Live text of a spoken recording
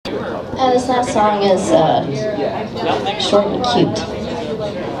This last song is short and cute.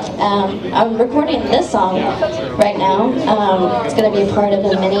 I'm recording this song right now. It's going to be a part of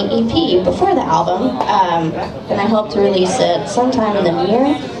a mini EP before the album, and I hope to release it sometime in the new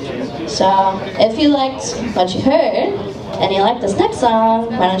year. So if you liked what you heard, and you like this next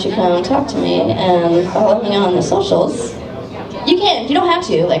song, why don't you come talk to me and follow me on the socials. You can, you don't have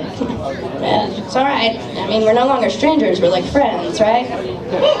to, like, it's alright. I mean, we're no longer strangers, we're like friends, right?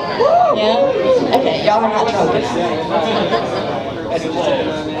 Yeah? Okay, y'all are not drunk enough.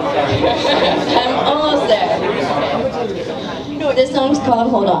 I'm almost there. This song's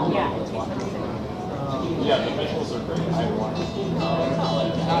called Hold On.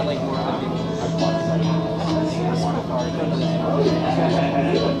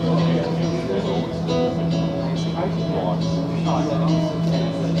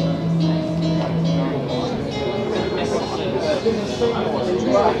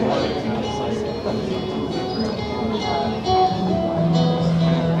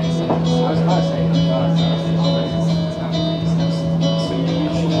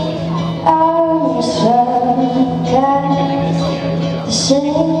 I'm stuck at the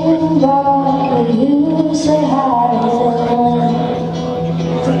same bar where you say hi.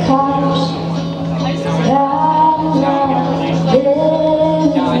 The cops got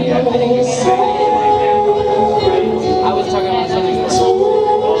I was talking about something.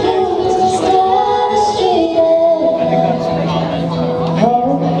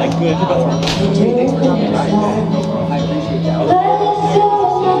 Like good, but I appreciate that.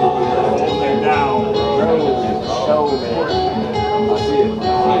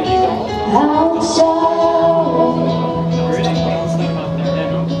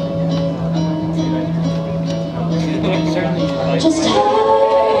 Just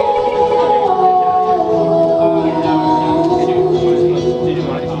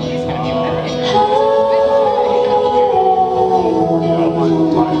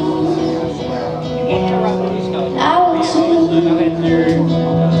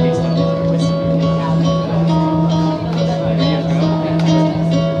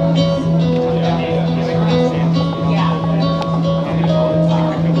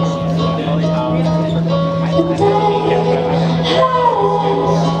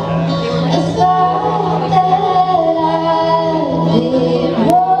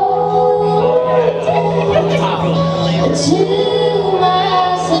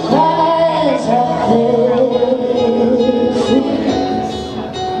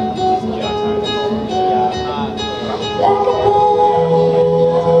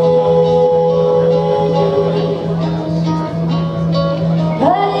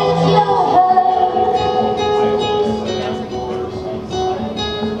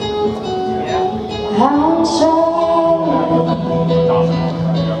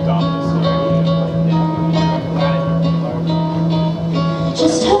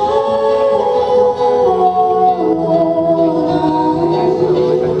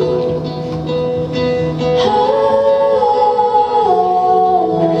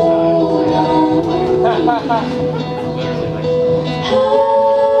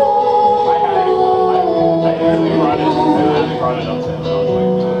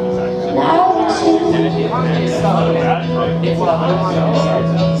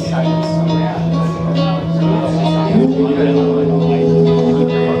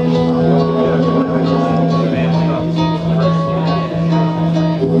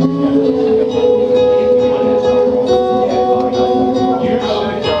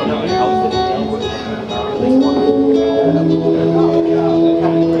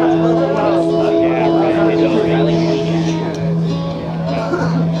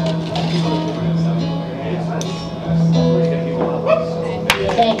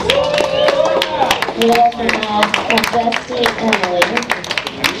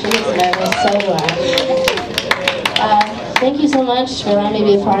thank you so much for allowing me to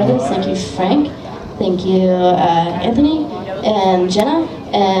be a part of this. Thank you, Frank. Thank you, Anthony, and Jenna,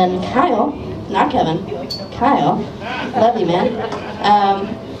 and Kyle. Not Kevin. Kyle. Love you, man.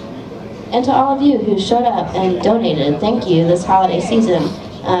 And to all of you who showed up and donated, thank you this holiday season.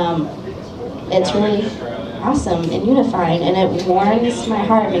 It's really awesome and unifying, and it warms my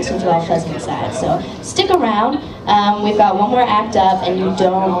heart, makes me feel all fuzzy inside. So stick around. We've got one more act up, and you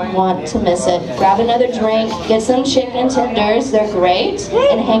don't want to miss it. Grab another drink, get some chicken tenders, they're great,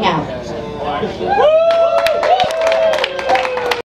 and hang out.